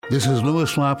This is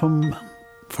Louis Lapham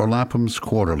for Lapham's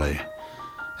Quarterly,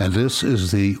 and this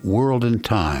is the World in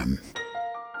Time.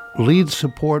 Lead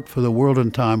support for the World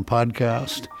in Time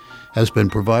podcast has been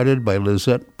provided by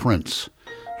Lisette Prince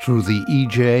through the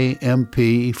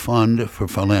EJMP Fund for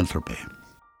Philanthropy.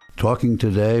 Talking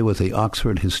today with the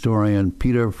Oxford historian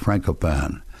Peter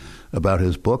Frankopan about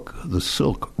his book, The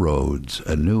Silk Roads,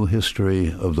 A New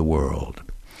History of the World.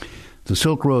 The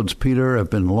Silk Roads, Peter, have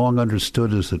been long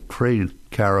understood as the trade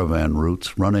caravan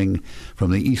routes running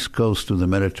from the east coast of the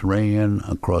Mediterranean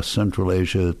across Central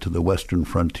Asia to the western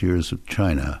frontiers of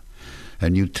China,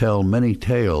 and you tell many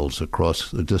tales across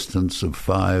the distance of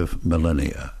 5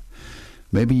 millennia.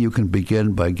 Maybe you can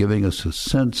begin by giving us a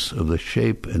sense of the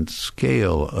shape and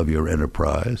scale of your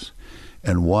enterprise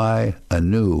and why a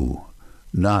new,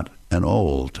 not an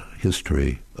old,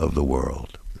 history of the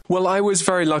world. Well, I was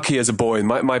very lucky as a boy.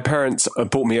 My parents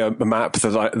bought me a map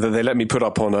that they let me put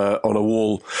up on a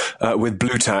wall with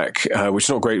blue tack, which is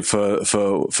not great for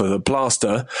the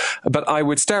plaster. But I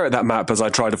would stare at that map as I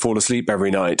tried to fall asleep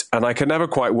every night, and I could never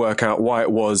quite work out why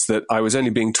it was that I was only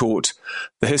being taught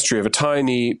the history of a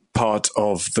tiny part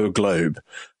of the globe.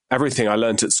 Everything I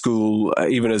learned at school,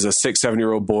 even as a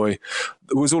 6-7-year-old boy,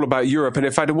 was all about Europe. And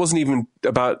in fact, it wasn't even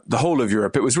about the whole of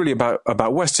Europe. It was really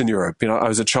about Western Europe. You know, I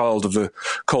was a child of the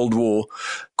Cold War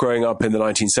growing up in the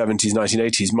 1970s,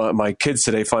 1980s. My kids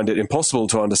today find it impossible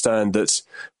to understand that,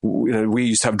 you know, we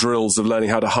used to have drills of learning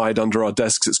how to hide under our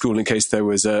desks at school in case there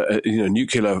was a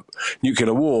nuclear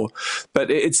war. But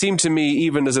it seemed to me,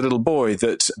 even as a little boy,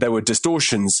 that there were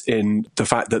distortions in the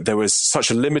fact that there was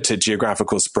such a limited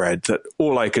geographical spread that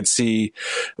all I could see,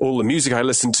 all the music I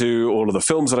listened to, all of the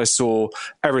films that I saw,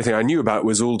 everything I knew about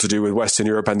was all to do with Western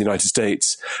Europe and the United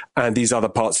States. And these other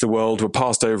parts of the world were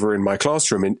passed over in my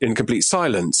classroom in complete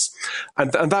silence.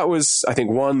 And that was, I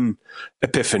think, one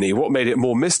epiphany. What made it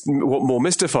more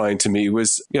mystifying to me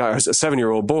was, you know, I was a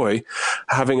 7-year-old boy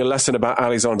having a lesson about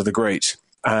Alexander the Great.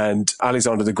 And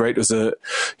Alexander the Great was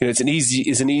is an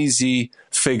easy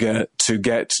figure to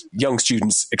get young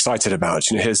students excited about.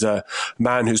 You know, here's a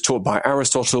man who's taught by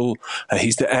Aristotle.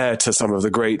 He's the heir to some of the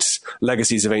great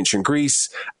legacies of ancient Greece.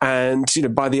 And, you know,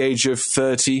 by the age of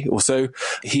 30 or so,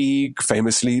 he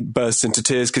famously bursts into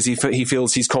tears because he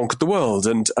feels he's conquered the world.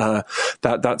 And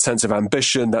that sense of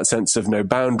ambition, that sense of no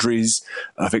boundaries,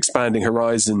 of expanding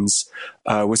horizons,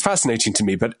 was fascinating to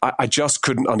me. But I just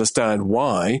couldn't understand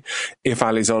why, if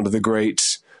Alexander the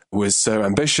Great was so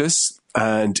ambitious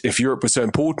and if Europe was so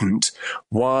important,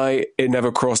 why it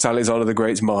never crossed Alexander the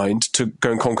Great's mind to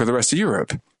go and conquer the rest of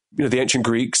Europe. You know, the ancient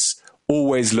Greeks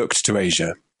always looked to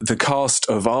Asia. The cast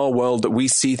of our world that we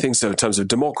see things in terms of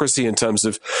democracy, in terms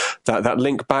of that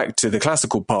link back to the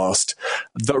classical past,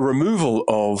 the removal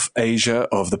of Asia,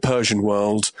 of the Persian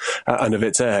world, and of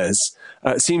its heirs,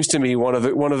 seems to me one of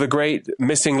the great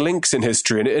missing links in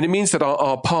history. And it means that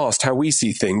our past, how we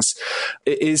see things,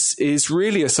 is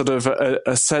really a sort of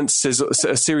a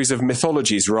series of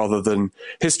mythologies rather than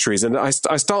histories. And I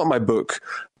start my book,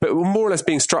 but more or less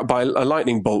being struck by a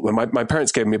lightning bolt when my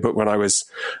parents gave me a book when I was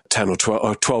 10 or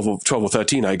 12 or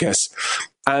 13, I guess.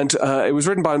 And it was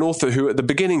written by an author who at the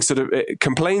beginning sort of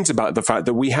complains about the fact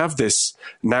that we have this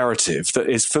narrative that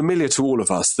is familiar to all of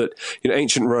us, that, you know,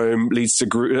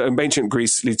 ancient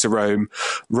Greece leads to Rome.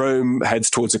 Rome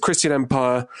heads towards a Christian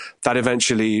empire. That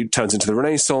eventually turns into the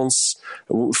Renaissance.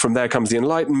 From there comes the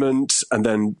Enlightenment, and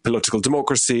then political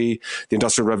democracy, the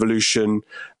Industrial Revolution.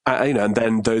 And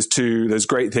then those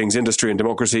great things, industry and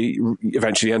democracy,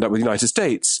 eventually end up with the United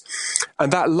States.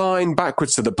 And that line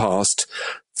backwards to the past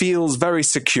feels very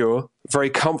secure, very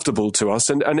comfortable to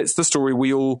us. And it's the story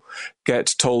we all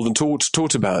get told and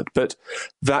taught about. But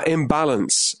that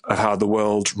imbalance of how the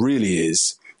world really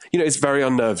is, you know, it's very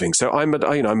unnerving. So I'm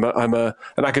an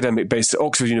academic based at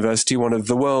Oxford University, one of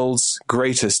the world's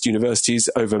greatest universities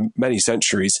over many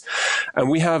centuries. And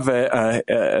we have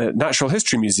a natural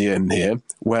history museum here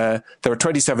where there are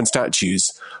 27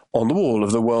 statues on the wall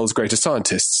of the world's greatest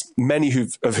scientists, many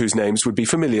of whose names would be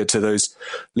familiar to those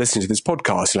listening to this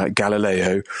podcast, like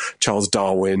Galileo, Charles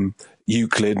Darwin,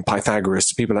 Euclid,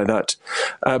 Pythagoras, people like that.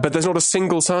 But there's not a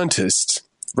single scientist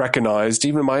recognized,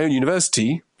 even in my own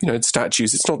university. You know,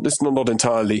 statues. It's not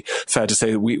entirely fair to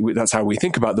say that that's how we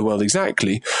think about the world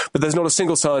exactly. But there's not a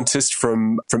single scientist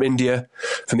from India,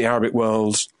 from the Arabic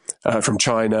world, from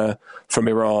China, from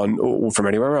Iran, or from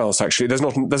anywhere else. Actually, there's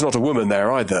not a woman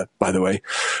there either, by the way,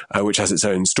 which has its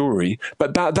own story.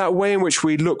 But that way in which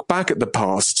we look back at the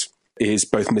past is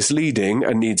both misleading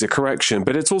and needs a correction.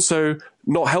 But it's also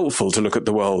not helpful to look at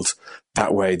the world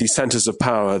that way. These centers of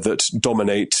power that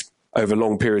dominate over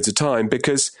long periods of time,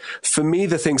 because for me,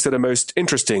 the things that are most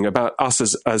interesting about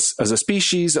us as a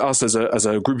species, us as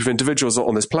a group of individuals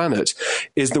on this planet,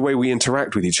 is the way we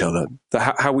interact with each other,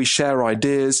 how we share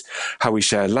ideas, how we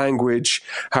share language,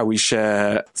 how we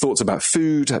share thoughts about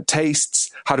food,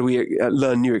 tastes, how do we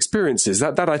learn new experiences.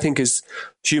 That I think is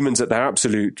humans at their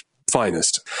absolute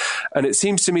finest. And it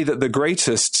seems to me that the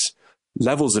greatest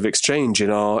levels of exchange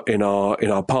in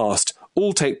our past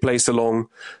all take place along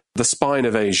the spine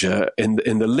of Asia, in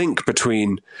the link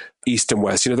between East and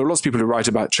West. There are lots of people who write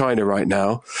about China right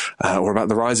now, or about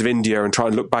the rise of India, and try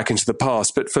and look back into the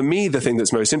past. But for me, the thing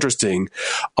that's most interesting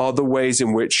are the ways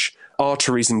in which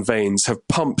arteries and veins have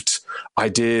pumped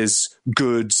ideas,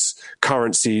 goods,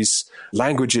 currencies,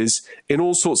 languages in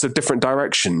all sorts of different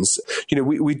directions.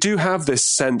 We do have this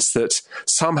sense that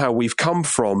somehow we've come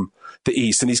from the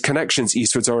East, and these connections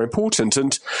eastwards are important.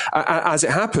 And as it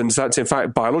happens, that's in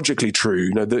fact biologically true.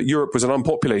 That Europe was an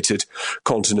unpopulated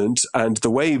continent, and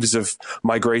the waves of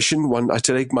migration, one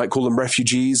today might call them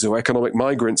refugees or economic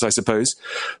migrants, I suppose,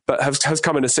 but has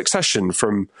come in a succession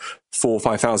from 4,000 or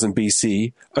 5,000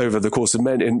 BC over the course of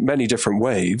many different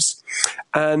waves.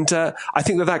 And I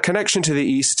think that connection to the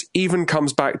East even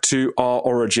comes back to our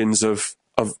origins of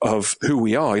who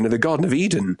we are. The Garden of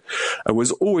Eden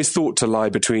was always thought to lie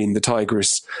between the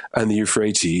Tigris and the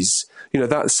Euphrates.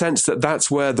 That sense that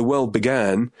that's where the world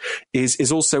began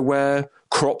is also where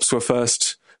crops were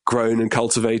first grown and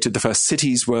cultivated, the first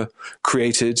cities were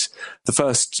created, the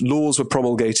first laws were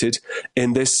promulgated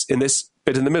in this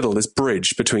bit in the middle, this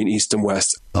bridge between East and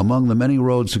West. Among the many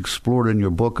roads explored in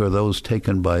your book are those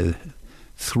taken by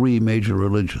three major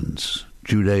religions: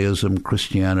 Judaism,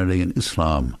 Christianity, and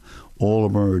Islam. All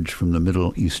emerge from the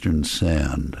Middle Eastern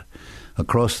sand.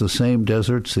 Across the same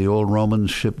deserts, the old Romans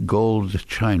shipped gold to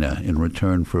China in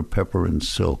return for pepper and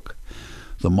silk.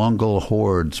 The Mongol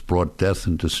hordes brought death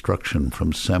and destruction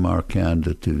from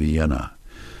Samarkand to Vienna.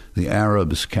 The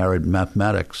Arabs carried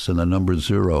mathematics and the number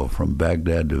 0 from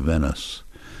Baghdad to Venice.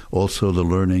 Also the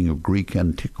learning of Greek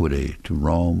antiquity to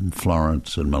Rome,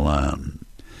 Florence, and Milan.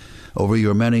 Over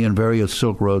your many and various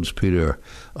Silk Roads, Peter,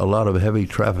 a lot of heavy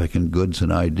traffic in goods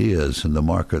and ideas in the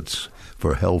markets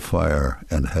for hellfire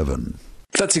and heaven.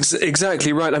 That's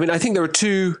exactly right. I think there are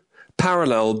two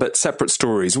parallel but separate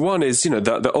stories. One is,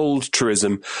 the old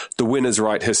truism, the winners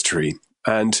write history.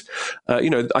 And,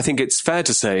 I think it's fair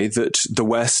to say that the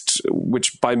West,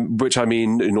 by which I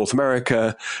mean North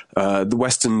America, the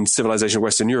Western civilization,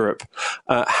 Western Europe,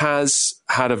 has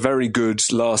had a very good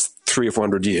last 300 or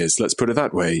 400 years. Let's put it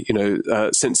that way.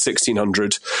 Since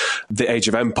 1600, the Age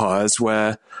of Empires,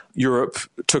 where Europe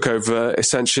took over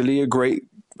essentially a great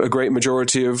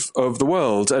majority of the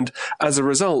world. And as a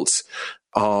result,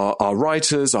 our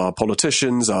writers, our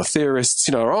politicians, our theorists,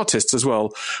 our artists as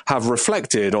well, have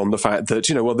reflected on the fact that,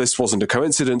 this wasn't a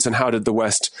coincidence, and how did the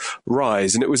West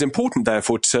rise? And it was important,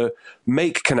 therefore, to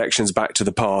make connections back to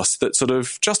the past that sort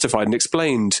of justified and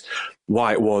explained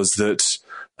why it was that,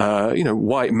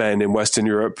 white men in Western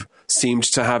Europe seemed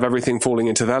to have everything falling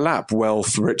into their lap: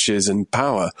 wealth, riches, and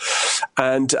power.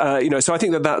 And, so I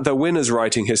think that the winners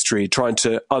writing history, trying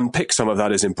to unpick some of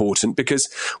that, is important,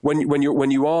 because when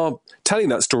you are telling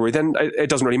that story, then it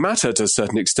doesn't really matter to a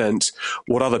certain extent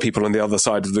what other people on the other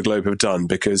side of the globe have done,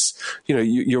 because,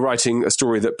 you're writing a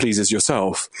story that pleases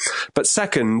yourself. But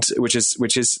second, which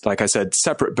is, like I said,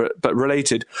 separate but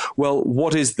related, well,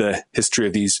 what is the history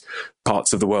of these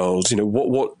parts of the world?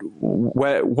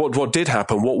 What did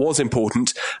happen? What was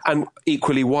important? And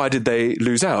equally, why did they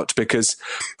lose out? Because,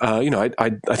 I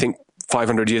think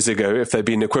 500 years ago, if there'd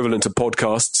been equivalent of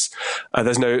podcasts,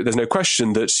 there's no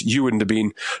question that you wouldn't have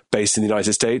been based in the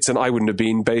United States and I wouldn't have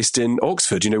been based in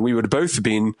Oxford. We would have both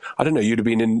been, you'd have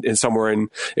been in somewhere in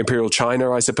Imperial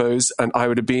China, I suppose, and I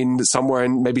would have been somewhere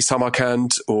in maybe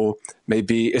Samarkand or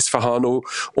maybe Isfahan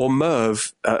or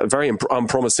Merv, a very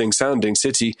unpromising sounding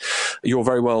city. Your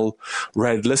very well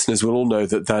read listeners will all know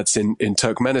that that's in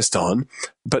Turkmenistan.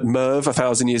 But Merv,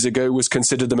 1,000 years ago, was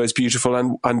considered the most beautiful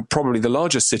and probably the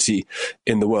largest city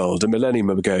in the world a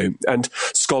millennium ago. And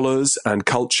scholars and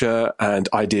culture and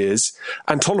ideas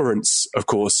and tolerance, of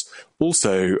course,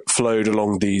 also flowed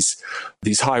along these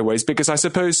highways, because I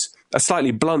suppose a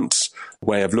slightly blunt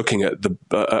way of looking at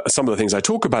some of the things I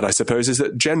talk about, I suppose, is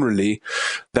that generally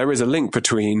there is a link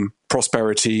between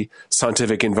prosperity,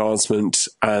 scientific advancement,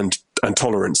 and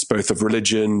tolerance, both of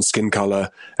religion, skin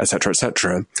color, etc.,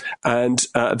 etc. And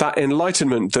that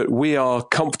enlightenment that we are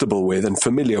comfortable with and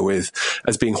familiar with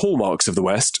as being hallmarks of the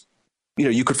West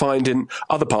you could find in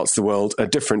other parts of the world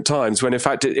at different times, when in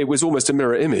fact it was almost a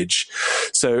mirror image.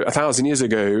 So 1,000 years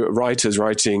ago, writers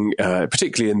writing,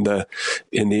 particularly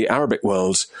in the Arabic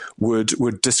world,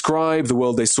 would describe the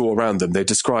world they saw around them. They'd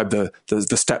describe the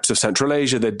steppes of Central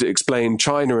Asia. They'd explain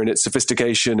China and its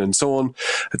sophistication and so on.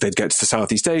 They'd get to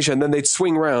Southeast Asia, and then they'd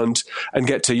swing round and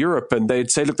get to Europe, and they'd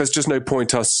say, look, there's just no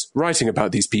point us writing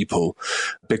about these people,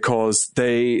 because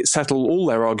they settle all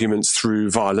their arguments through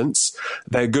violence.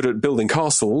 They're good at building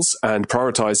castles and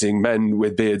prioritizing men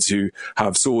with beards who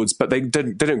have swords, but they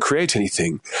don't create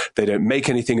anything. They don't make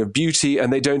anything of beauty,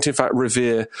 and they don't, in fact,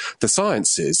 revere the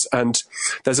sciences. And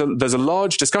there's a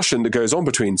large discussion that goes on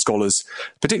between scholars,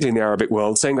 particularly in the Arabic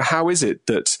world, saying, how is it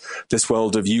that this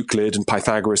world of Euclid and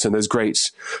Pythagoras and those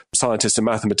great scientists and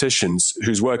mathematicians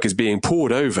whose work is being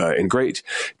pored over in great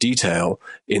detail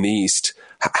in the East,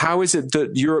 how is it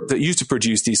that Europe, that used to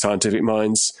produce these scientific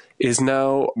minds, is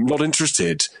now not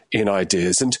interested in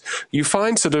ideas? And you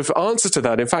find sort of answers to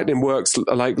that, in fact, in works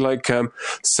like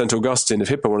St. Augustine of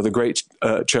Hippo, one of the great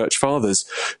church fathers,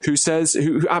 who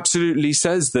absolutely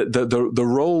says that the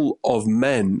role of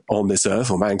men on this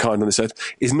earth, or mankind on this earth,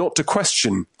 is not to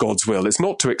question God's will. It's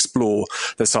not to explore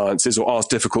the sciences or ask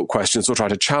difficult questions or try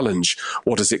to challenge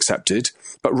what is accepted,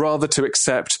 but rather to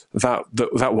accept that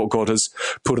what God has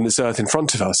put on this earth in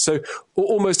front of us. So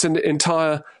almost an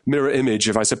entire mirror image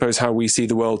of, I suppose, how we see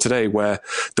the world today, where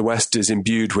the West is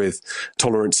imbued with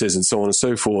tolerances and so on and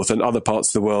so forth, and other parts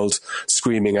of the world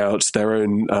screaming out their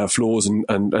own flaws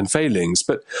and failings.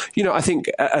 But, I think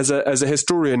as a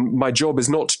historian, my job is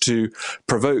not to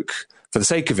provoke for the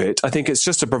sake of it. I think it's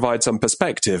just to provide some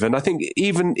perspective. And I think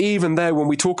even there, when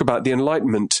we talk about the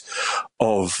Enlightenment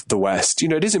of the West,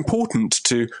 it is important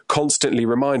to constantly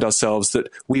remind ourselves that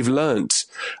we've learnt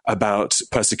about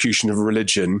persecution of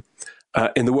religion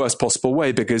in the worst possible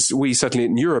way, because we, certainly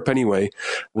in Europe anyway,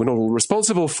 we're not all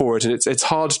responsible for it. And it's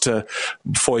hard to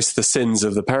foist the sins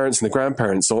of the parents and the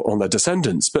grandparents on their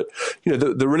descendants. But,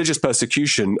 the religious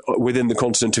persecution within the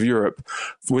continent of Europe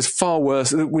was far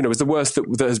worse, was the worst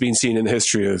that has been seen in the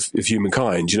history of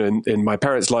humankind. In my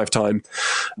parents' lifetime,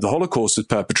 the Holocaust was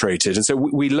perpetrated. And so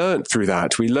we learned through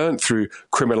that. We learned through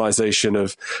criminalization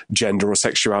of gender or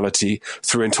sexuality,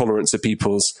 through intolerance of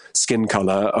people's skin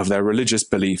color, of their religious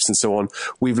beliefs, and so on.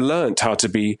 We've learnt how to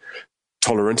be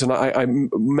tolerant, and I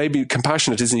maybe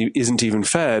compassionate isn't even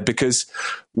fair, because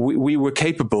we were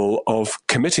capable of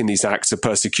committing these acts of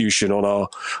persecution on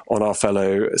our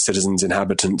fellow citizens,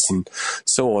 inhabitants, and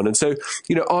so on. And so,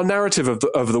 our narrative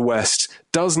of the West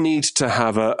does need to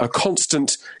have a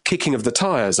constant kicking of the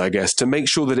tires, I guess, to make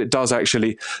sure that it does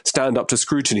actually stand up to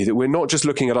scrutiny, that we're not just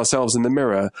looking at ourselves in the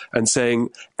mirror and saying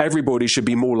everybody should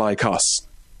be more like us.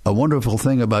 A wonderful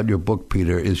thing about your book,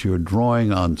 Peter, is you're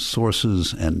drawing on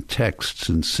sources and texts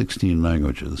in 16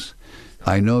 languages.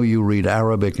 I know you read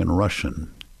Arabic and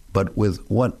Russian, but with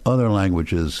what other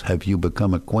languages have you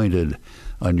become acquainted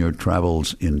on your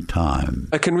travels in time?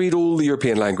 I can read all the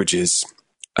European languages,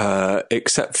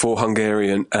 except for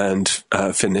Hungarian and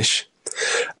Finnish.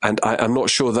 And I'm not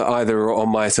sure that either are on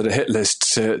my sort of hit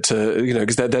list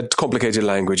because they're complicated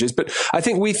languages. But I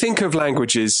think we think of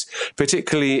languages,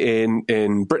 particularly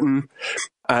in Britain,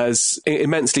 as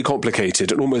immensely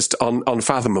complicated and almost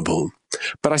unfathomable.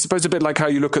 But I suppose a bit like how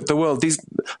you look at the world,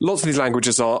 lots of these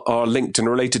languages are linked and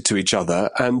related to each other.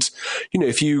 And,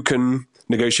 if you can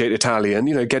negotiate Italian,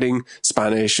 getting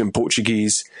Spanish and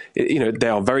Portuguese, they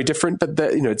are very different, but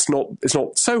it's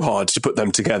not so hard to put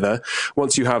them together.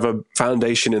 Once you have a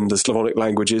foundation in the Slavonic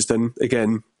languages, then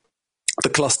again, the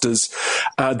clusters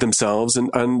add themselves,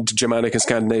 and Germanic and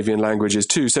Scandinavian languages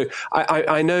too. So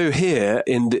I know here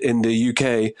in the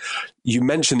UK, you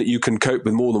mentioned that you can cope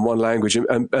with more than one language,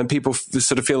 and people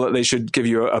sort of feel that they should give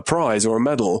you a prize or a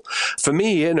medal. For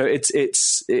me,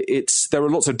 it's there are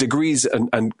lots of degrees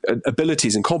and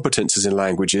abilities and competences in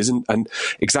languages, and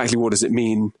exactly what does it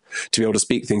mean to be able to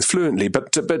speak things fluently,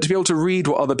 but to be able to read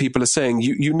what other people are saying.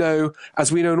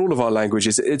 As we know in all of our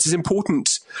languages, it's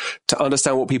important to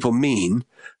understand what people mean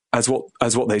as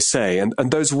what they say. And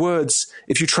those words,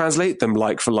 if you translate them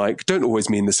like for like, don't always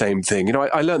mean the same thing.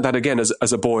 I learned that again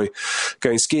as a boy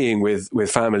going skiing with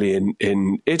family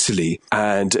in Italy.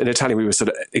 And in Italian, we were sort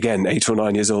of, again, 8 or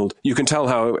 9 years old. You can tell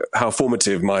how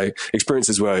formative my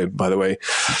experiences were, by the way.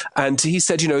 And he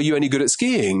said, are you any good at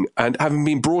skiing? And having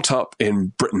been brought up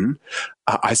in Britain,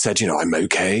 I said, I'm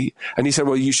okay. And he said,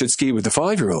 well, you should ski with the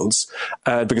 5-year-olds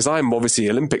because I'm obviously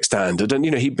Olympic standard. And,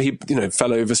 he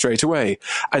fell over straight away.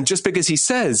 And just because he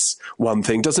says one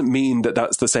thing doesn't mean that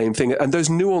that's the same thing. And those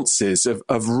nuances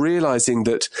of realizing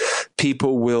that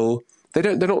people will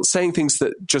they're not saying things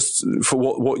that just for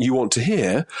what you want to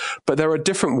hear, but there are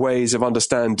different ways of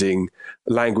understanding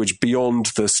language beyond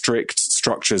the strict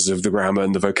structures of the grammar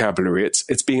and the vocabulary.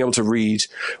 It's being able to read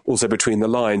also between the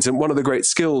lines. And one of the great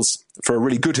skills for a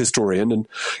really good historian, and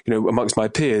amongst my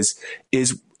peers,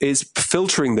 is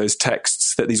filtering those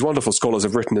texts that these wonderful scholars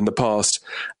have written in the past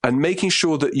and making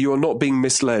sure that you are not being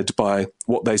misled by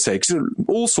what they say.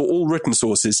 Because all written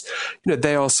sources,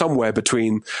 they are somewhere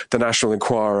between the National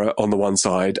Enquirer on the one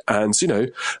side and,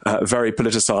 very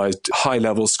politicized,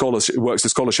 high-level scholarship, works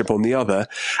of scholarship on the other.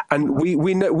 And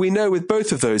we know with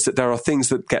both of those that there are things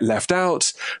that get left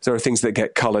out, there are things that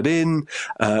get colored in,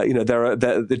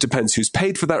 it depends who's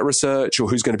paid for that research or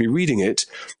who's going to be reading it.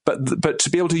 But to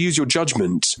be able to use your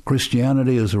judgment.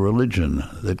 Christianity is a religion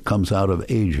that comes out of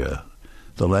Asia.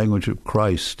 The language of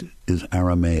Christ is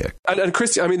Aramaic.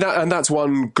 And that's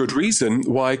one good reason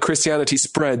why Christianity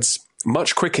spreads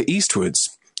much quicker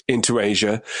eastwards into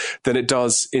Asia than it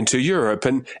does into Europe.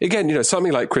 And again,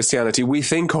 something like Christianity we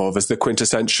think of as the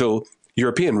quintessential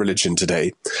European religion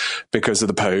today because of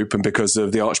the Pope and because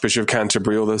of the Archbishop of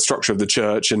Canterbury or the structure of the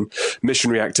church and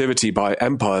missionary activity by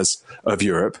empires of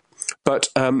Europe. But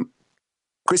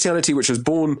Christianity, which was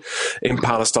born in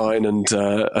Palestine and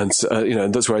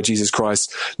that's where Jesus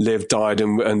Christ lived, died,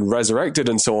 and resurrected,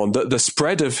 and so on. The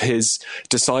spread of his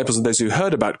disciples and those who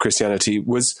heard about Christianity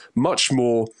was much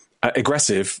more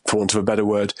aggressive, for want of a better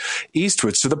word,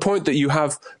 eastwards, to the point that you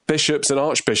have bishops and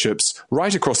archbishops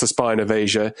right across the spine of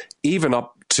Asia, even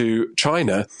up to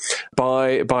China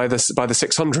by the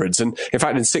 600s. And in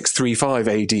fact, in 635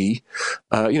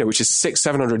 AD, which is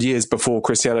 700 years before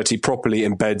Christianity properly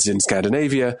embeds in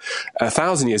Scandinavia,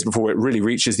 1,000 years before it really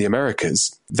reaches the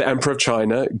Americas, the Emperor of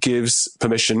China gives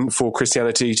permission for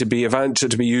Christianity to be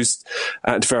used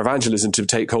and for evangelism to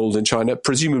take hold in China,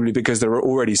 presumably because there are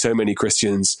already so many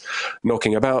Christians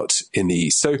knocking about in the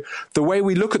East. So the way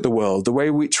we look at the world, the way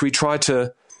which we try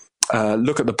to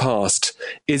look at the past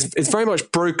is very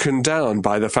much broken down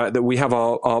by the fact that we have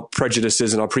our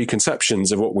prejudices and our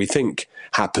preconceptions of what we think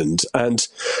happened, and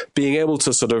being able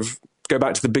to sort of go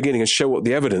back to the beginning and show what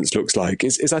the evidence looks like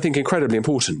is I think, incredibly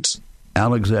important.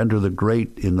 Alexander the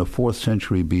Great in the 4th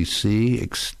century BC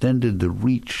extended the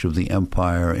reach of the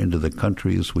empire into the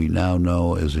countries we now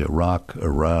know as Iraq,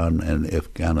 Iran, and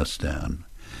Afghanistan.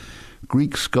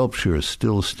 Greek sculpture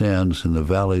still stands in the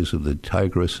valleys of the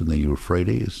Tigris and the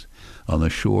Euphrates, on the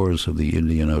shores of the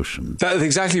Indian Ocean. That's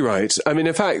exactly right. I mean,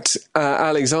 in fact,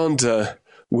 Alexander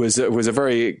was a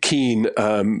very keen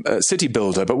city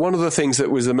builder, but one of the things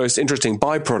that was the most interesting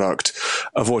byproduct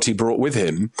of what he brought with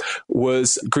him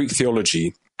was Greek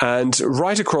theology. And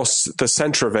right across the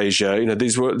center of Asia,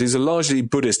 these are largely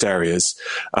Buddhist areas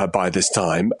by this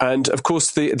time. And of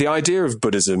course, the idea of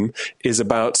Buddhism is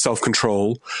about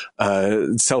self-control,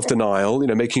 self-denial,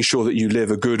 making sure that you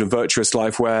live a good and virtuous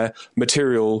life where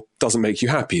material doesn't make you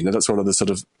happy. That's one of the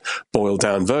sort of boiled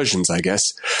down versions, I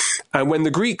guess. And when the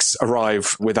Greeks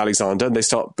arrive with Alexander and they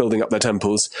start building up their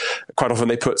temples, quite often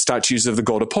they put statues of the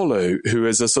god Apollo, who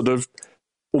is a sort of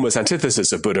almost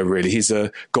antithesis of Buddha, really. He's a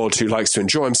god who likes to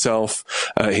enjoy himself.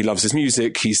 He loves his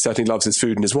music. He certainly loves his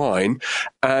food and his wine.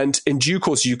 And in due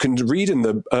course, you can read in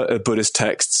the Buddhist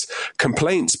texts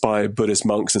complaints by Buddhist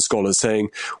monks and scholars saying,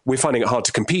 we're finding it hard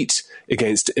to compete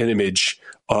against an image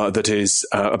that is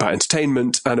about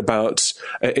entertainment and about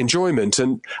enjoyment.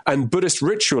 And Buddhist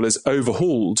ritual is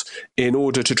overhauled in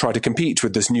order to try to compete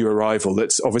with this new arrival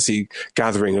that's obviously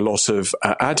gathering a lot of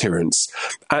adherents.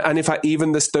 And in fact,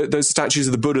 even those statues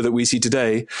of the Buddha that we see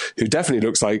today, who definitely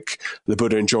looks like the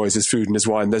Buddha enjoys his food and his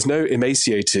wine, there's no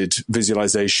emaciated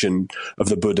visualization of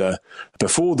the Buddha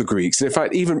before the Greeks. And in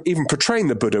fact, even portraying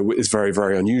the Buddha is very,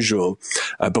 very unusual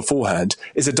beforehand,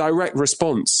 is a direct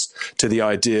response to the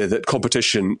idea that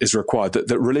competition is required,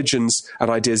 that religions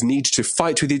and ideas need to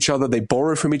fight with each other, they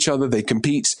borrow from each other, they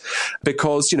compete,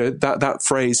 because that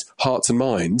phrase hearts and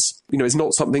minds is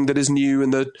not something that is new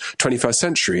in the 21st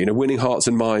century. Winning hearts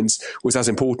and minds was as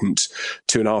important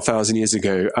 2,500 years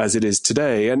ago as it is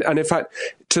today. And in fact,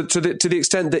 to the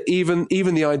extent that even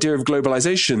the idea of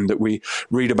globalization that we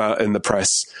read about in the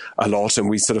press a lot, and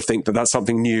we sort of think that that's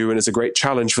something new and is a great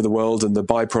challenge for the world and the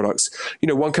byproducts,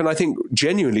 one can, I think,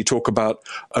 genuinely talk about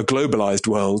a globalized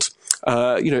world.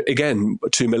 Again,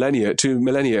 two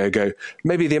millennia ago,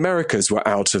 maybe the Americas were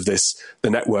out of the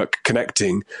network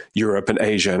connecting Europe and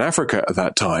Asia and Africa at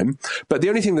that time. But the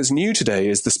only thing that's new today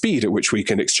is the speed at which we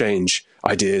can exchange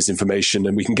ideas, information,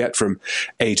 and we can get from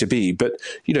A to B. But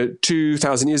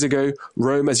 2,000 years ago,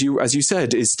 Rome, as you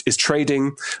said, is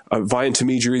trading via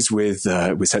intermediaries with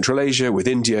Central Asia, with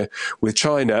India, with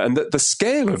China, and the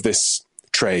scale of this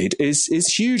trade is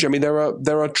huge. I mean, there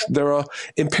are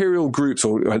imperial groups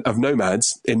of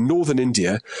nomads in northern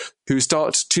India who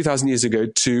start 2,000 years ago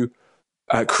to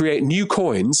create new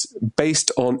coins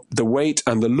based on the weight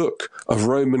and the look of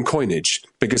Roman coinage,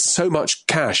 because so much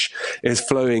cash is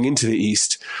flowing into the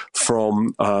East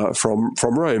from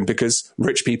Rome, because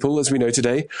rich people, as we know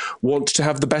today, want to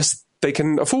have the best they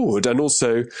can afford. And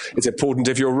also, it's important,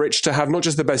 if you're rich, to have not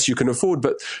just the best you can afford,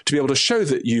 but to be able to show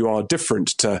that you are different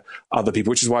to other people,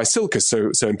 which is why silk is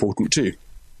so important too.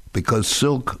 Because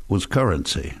silk was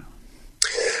currency.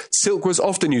 Silk was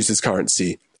often used as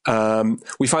currency.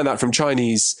 We find that from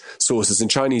Chinese sources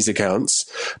and Chinese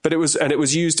accounts, but it was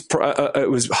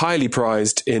highly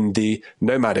prized in the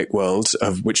nomadic world,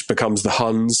 of which becomes the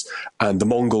Huns and the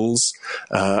Mongols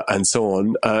and so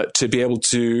on, to be able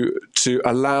to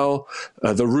allow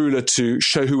the ruler to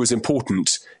show who was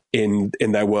important in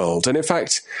their world. And in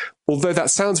fact, although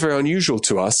that sounds very unusual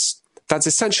to us, that's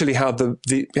essentially how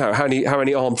how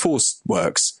any armed force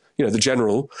works. The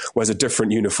general wears a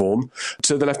different uniform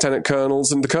to the lieutenant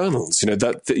colonels and the colonels.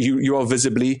 That you are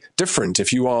visibly different.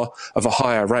 If you are of a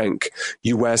higher rank,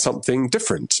 you wear something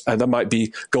different. And that might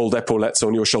be gold epaulettes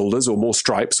on your shoulders or more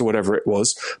stripes or whatever it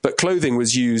was. But clothing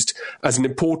was used as an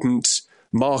important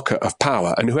marker of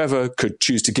power. And whoever could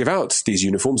choose to give out these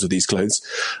uniforms or these clothes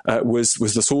was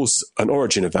the source and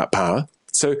origin of that power.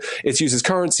 So it's used as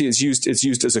currency, it's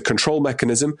used as a control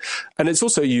mechanism, and it's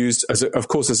also used as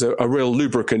a real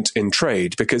lubricant in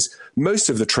trade, because most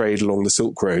of the trade along the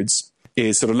Silk Roads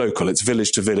is sort of local. It's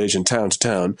village to village and town to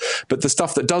town. But the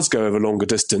stuff that does go over longer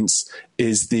distance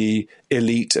is the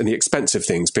elite and the expensive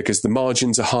things, because the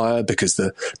margins are higher, because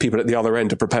the people at the other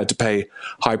end are prepared to pay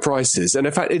high prices. And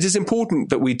in fact, it is important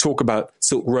that we talk about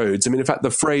Silk Roads. I mean, in fact,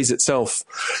 the phrase itself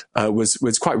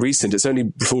was quite recent. It's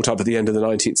only thought up at the end of the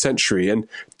 19th century. And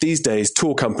these days,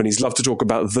 tour companies love to talk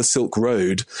about the Silk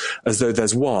Road as though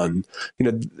there's one.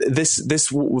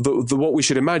 What we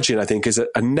should imagine, I think, is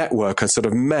a network, a sort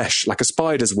of mesh, like a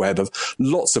spider's web of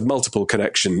lots of multiple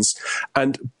connections.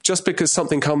 And just because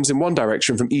something comes in one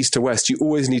direction from east to west, you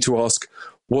always need to ask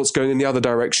what's going in the other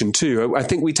direction too. I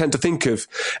think we tend to think of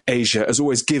Asia as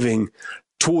always giving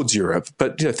towards Europe,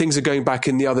 but things are going back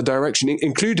in the other direction,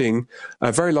 including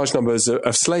very large numbers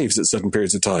of slaves at certain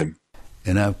periods of time.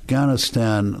 In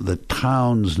Afghanistan, the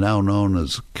towns now known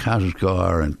as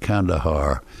Kashgar and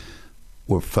Kandahar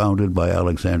were founded by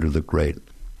Alexander the Great.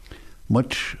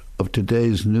 Much of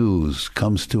today's news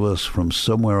comes to us from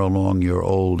somewhere along your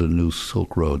old and new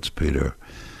Silk Roads, Peter.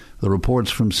 The reports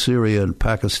from Syria and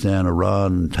Pakistan,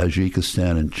 Iran,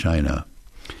 Tajikistan, and China.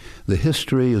 The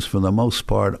history is for the most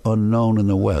part unknown in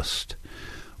the West.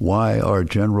 Why our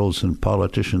generals and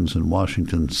politicians in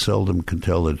Washington seldom can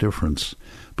tell the difference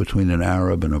between an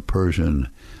Arab and a Persian,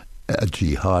 a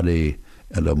jihadi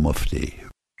and a mufti?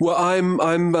 Well,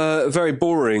 I'm very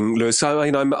boring, Lewis.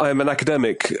 I'm an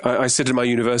academic. I sit in my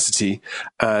university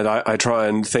and I try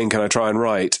and think and I try and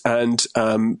write. And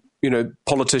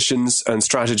politicians and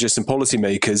strategists and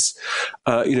policymakers,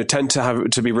 tend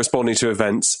to be responding to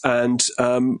events and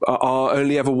are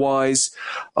only ever wise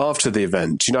after the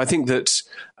event. I think that.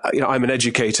 I'm an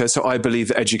educator, so I believe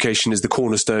that education is the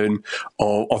cornerstone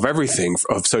of everything,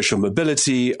 of social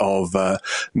mobility, of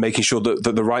making sure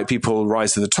that the right people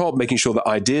rise to the top, making sure that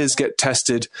ideas get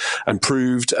tested and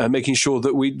proved, making sure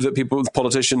that people,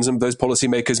 politicians and those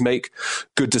policymakers make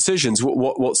good decisions.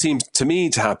 What seems to me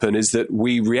to happen is that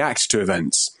we react to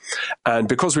events. And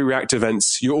because we react to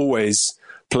events, you're always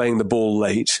playing the ball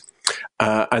late.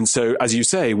 And so, as you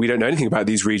say, we don't know anything about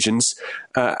these regions.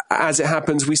 As it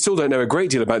happens, we still don't know a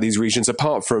great deal about these regions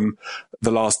apart from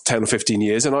the last 10 or 15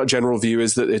 years. And our general view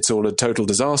is that it's all a total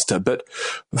disaster. But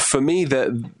for me,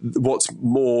 what's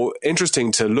more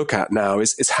interesting to look at now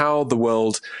is how the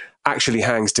world actually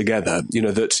hangs together.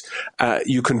 That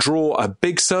you can draw a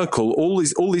big circle, all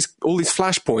these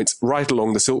flashpoints right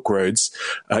along the Silk Roads.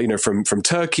 From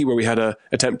Turkey, where we had an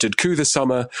attempted coup this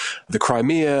summer, the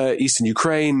Crimea, eastern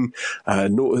Ukraine,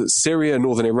 Syria,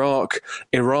 northern Iraq,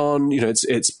 Iran.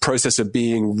 Its process of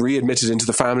being readmitted into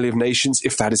the family of nations,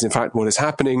 if that is in fact what is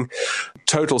happening.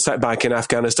 Total setback in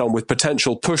Afghanistan, with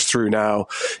potential push through now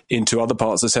into other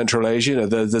parts of Central Asia.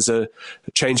 There's a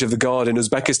change of the guard in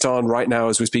Uzbekistan right now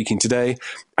as we're speaking speaking today,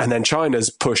 and then China's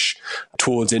push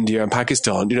towards India and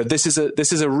Pakistan. This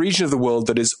is a region of the world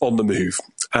that is on the move.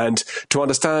 And to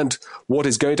understand what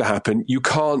is going to happen, you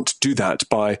can't do that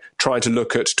by trying to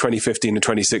look at 2015 and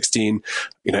 2016,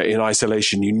 in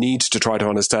isolation. You need to try to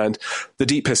understand the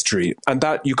deep history, and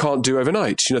that you can't do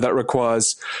overnight. That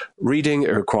requires reading,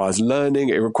 it requires learning,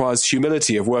 it requires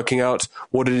humility of working out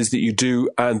what it is that you do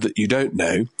and that you don't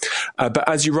know. But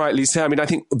as you rightly say, I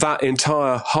think that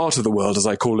entire heart of the world, as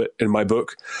I call it in my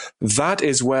book, that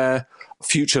is where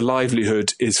future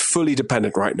livelihood is fully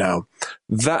dependent right now.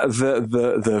 That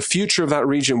the future of that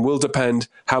region will depend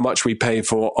how much we pay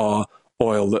for our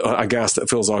oil, our gas that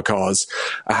fills our cars,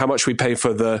 how much we pay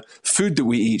for the food that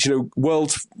we eat.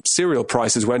 World cereal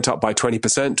prices went up by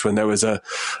 20% when there was a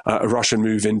Russian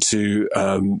move into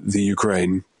the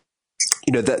Ukraine.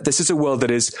 This is a world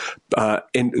that is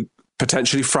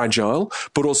potentially fragile,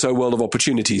 but also a world of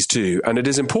opportunities too. And it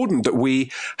is important that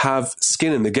we have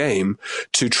skin in the game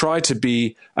to try to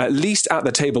be at least at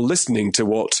the table listening to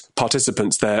what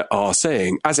participants there are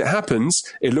saying. As it happens,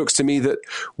 it looks to me that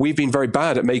we've been very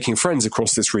bad at making friends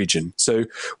across this region. So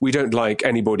we don't like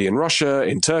anybody in Russia,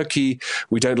 in Turkey.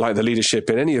 We don't like the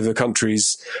leadership in any of the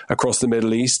countries across the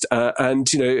Middle East. And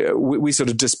we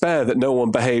sort of despair that no one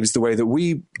behaves the way that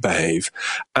we behave.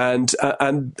 And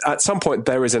at some point,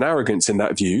 there is an arrogance in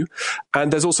that view.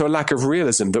 And there's also a lack of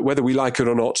realism that whether we like it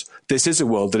or not, this is a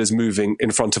world that is moving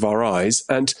in front of our eyes.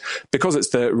 And because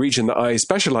it's the region that I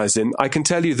specialize in, I can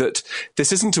tell you that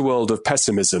this isn't a world of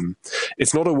pessimism.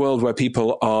 It's not a world where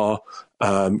people are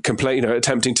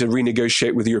attempting to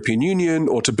renegotiate with the European Union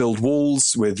or to build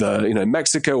walls with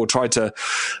Mexico or try to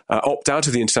opt out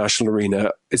of the international arena.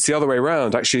 It's the other way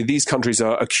around. Actually, these countries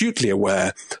are acutely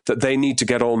aware that they need to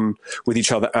get on with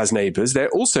each other as neighbors. They're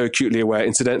also acutely aware,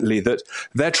 incidentally, that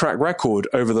their track record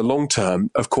over the long term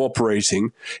of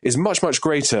cooperating is much, much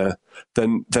greater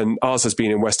than ours has been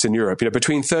in Western Europe.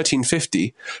 Between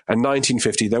 1350 and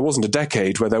 1950, there wasn't a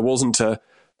decade where there wasn't a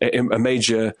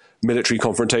major military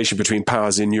confrontation between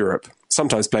powers in Europe,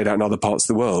 sometimes played out in other parts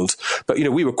of the world. But,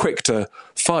 we were quick to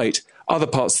fight other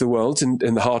parts of the world, in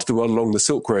the heart of the world along the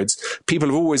Silk Roads. People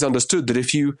have always understood that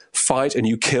if you fight and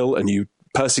you kill and you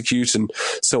persecute and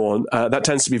so on, that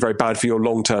tends to be very bad for your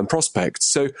long-term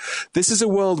prospects. So this is a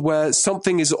world where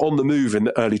something is on the move in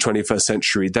the early 21st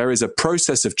century. There is a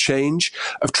process of change,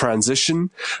 of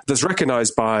transition that's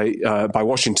recognized by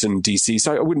Washington, D.C.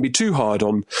 So I wouldn't be too hard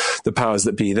on the powers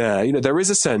that be there. There is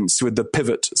a sense with the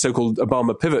pivot, so-called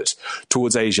Obama pivot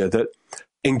towards Asia, that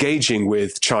engaging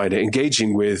with China,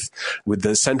 engaging with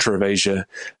the center of Asia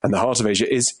and the heart of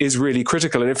Asia is really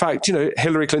critical. And in fact,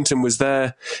 Hillary Clinton was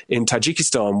there in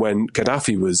Tajikistan when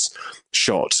Gaddafi was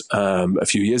shot a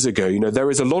few years ago. There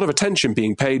is a lot of attention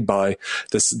being paid by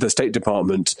the State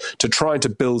Department to trying to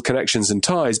build connections and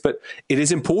ties. But it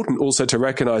is important also to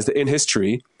recognize that in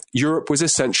history, Europe was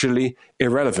essentially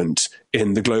irrelevant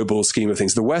in the global scheme of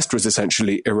things. The West was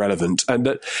essentially irrelevant, and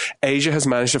that Asia has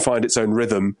managed to find its own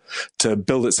rhythm to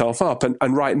build itself up. And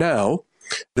right now,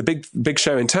 the big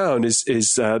show in town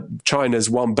is China's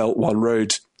One Belt, One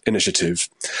Road initiative,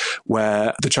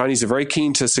 where the Chinese are very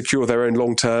keen to secure their own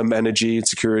long-term energy and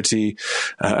security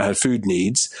and food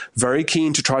needs, very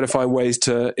keen to try to find ways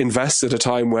to invest at a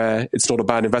time where it's not a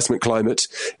bad investment climate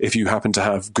if you happen to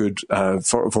have good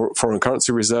foreign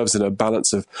currency reserves and a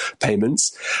balance of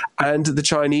payments. And the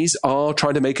Chinese are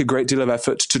trying to make a great deal of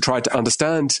effort to try to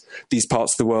understand these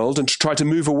parts of the world and to try to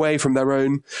move away from their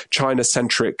own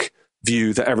China-centric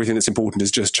view that everything that's important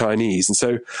is just Chinese. And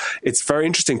so it's very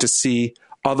interesting to see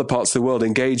other parts of the world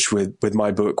engage with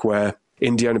my book, where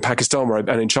India and Pakistan,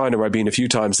 and in China, where I've been a few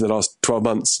times in the last 12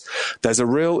 months, there's a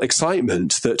real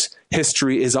excitement that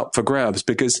history is up for grabs,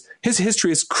 because his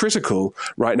history is critical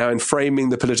right now in framing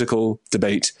the political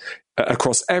debate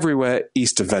across everywhere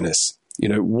east of Venice.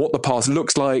 What the past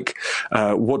looks like,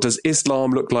 what does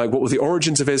Islam look like, what will the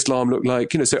origins of Islam look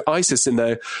like? So ISIS, in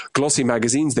their glossy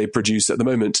magazines they produce at the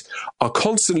moment, are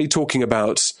constantly talking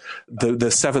about the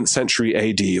 7th century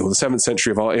AD, or the 7th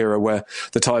century of our era, where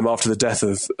the time after the death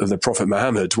of the Prophet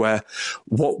Muhammad, where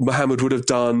what Muhammad would have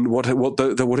done, what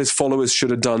his followers should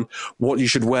have done, what you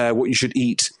should wear, what you should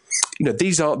eat.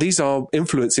 These are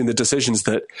influencing the decisions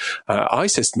that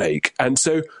ISIS make. And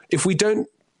so if we don't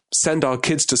send our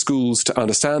kids to schools to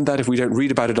understand that, if we don't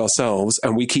read about it ourselves,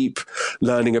 and we keep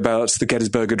learning about the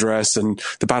Gettysburg Address and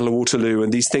the Battle of Waterloo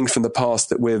and these things from the past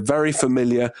that we're very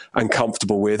familiar and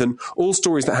comfortable with, and all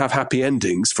stories that have happy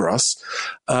endings for us,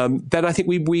 then I think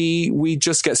we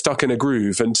just get stuck in a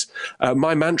groove. And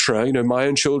my mantra, my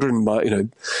own children,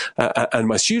 and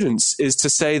my students, is to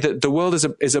say that the world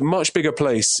is a much bigger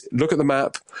place. Look at the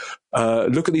map.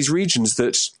 Look at these regions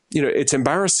that, it's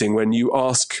embarrassing when you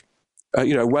ask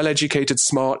a well-educated,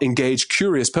 smart, engaged,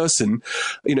 curious person,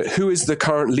 who is the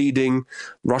current leading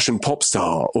Russian pop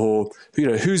star, or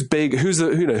who's big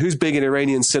in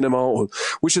Iranian cinema, or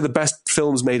which are the best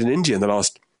films made in India in the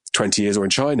last 20 years, or in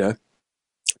China.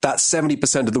 That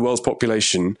 70% of the world's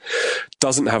population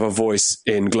doesn't have a voice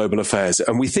in global affairs.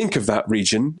 And we think of that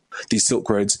region, these Silk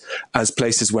Roads, as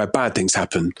places where bad things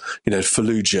happen.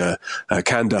 Fallujah,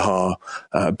 Kandahar,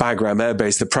 Bagram Air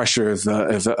Base, the pressure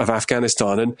of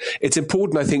Afghanistan. And it's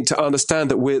important, I think, to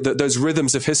understand that those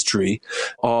rhythms of history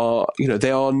are, they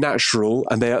are natural,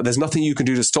 and there's nothing you can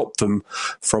do to stop them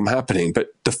from happening.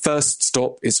 But the first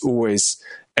stop is always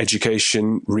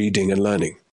education, reading, and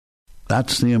learning.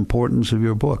 That's the importance of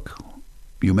your book.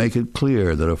 You make it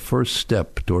clear that a first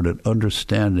step toward an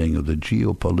understanding of the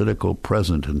geopolitical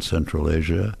present in Central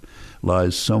Asia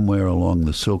lies somewhere along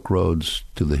the Silk Roads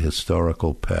to the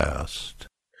historical past.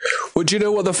 Well, do you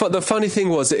know what the funny thing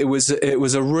was? It was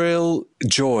a real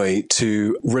joy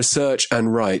to research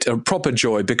and write, a proper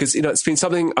joy, because it's been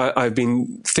something I've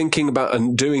been thinking about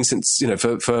and doing since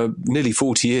for nearly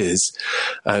 40 years,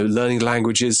 learning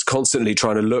languages, constantly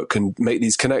trying to look and make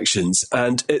these connections,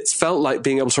 and it felt like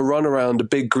being able to run around a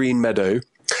big green meadow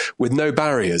with no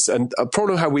barriers. And a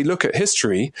problem how we look at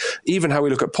history, even how we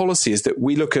look at policy, is that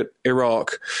we look at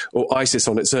Iraq or ISIS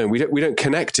on its own. We don't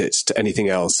connect it to anything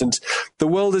else. And the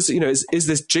world is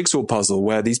this jigsaw puzzle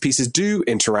where these pieces do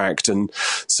interact and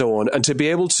so on. And to be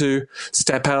able to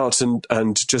step out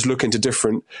and just look into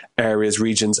different areas,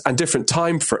 regions, and different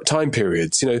time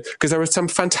periods, because there are some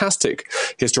fantastic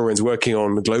historians working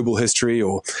on global history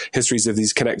or histories of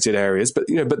these connected areas, but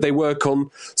they work on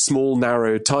small,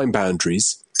 narrow time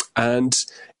boundaries. And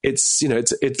it's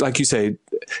like you say,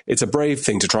 it's a brave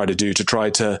thing to try to do, to try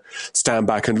to stand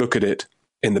back and look at it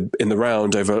in the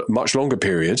round over a much longer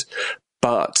period.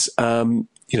 But like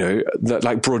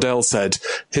Braudel said,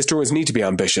 historians need to be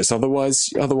ambitious.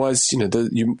 Otherwise,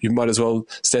 you might as well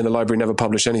stay in the library and never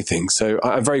publish anything. So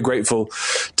I'm very grateful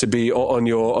to be on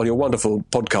your wonderful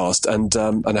podcast, and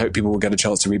I hope people will get a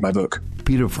chance to read my book.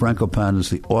 Peter Frankopan is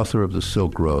the author of The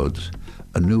Silk Roads,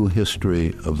 A New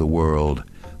History of the World,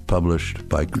 published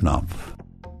by Knopf.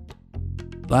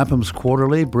 Lapham's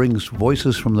Quarterly brings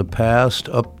voices from the past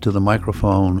up to the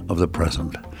microphone of the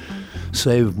present.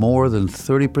 Save more than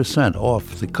 30%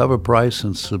 off the cover price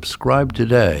and subscribe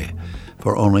today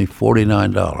for only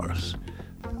 $49.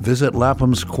 Visit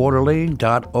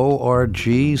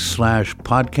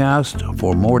laphamsquarterly.org/podcast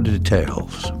for more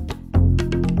details.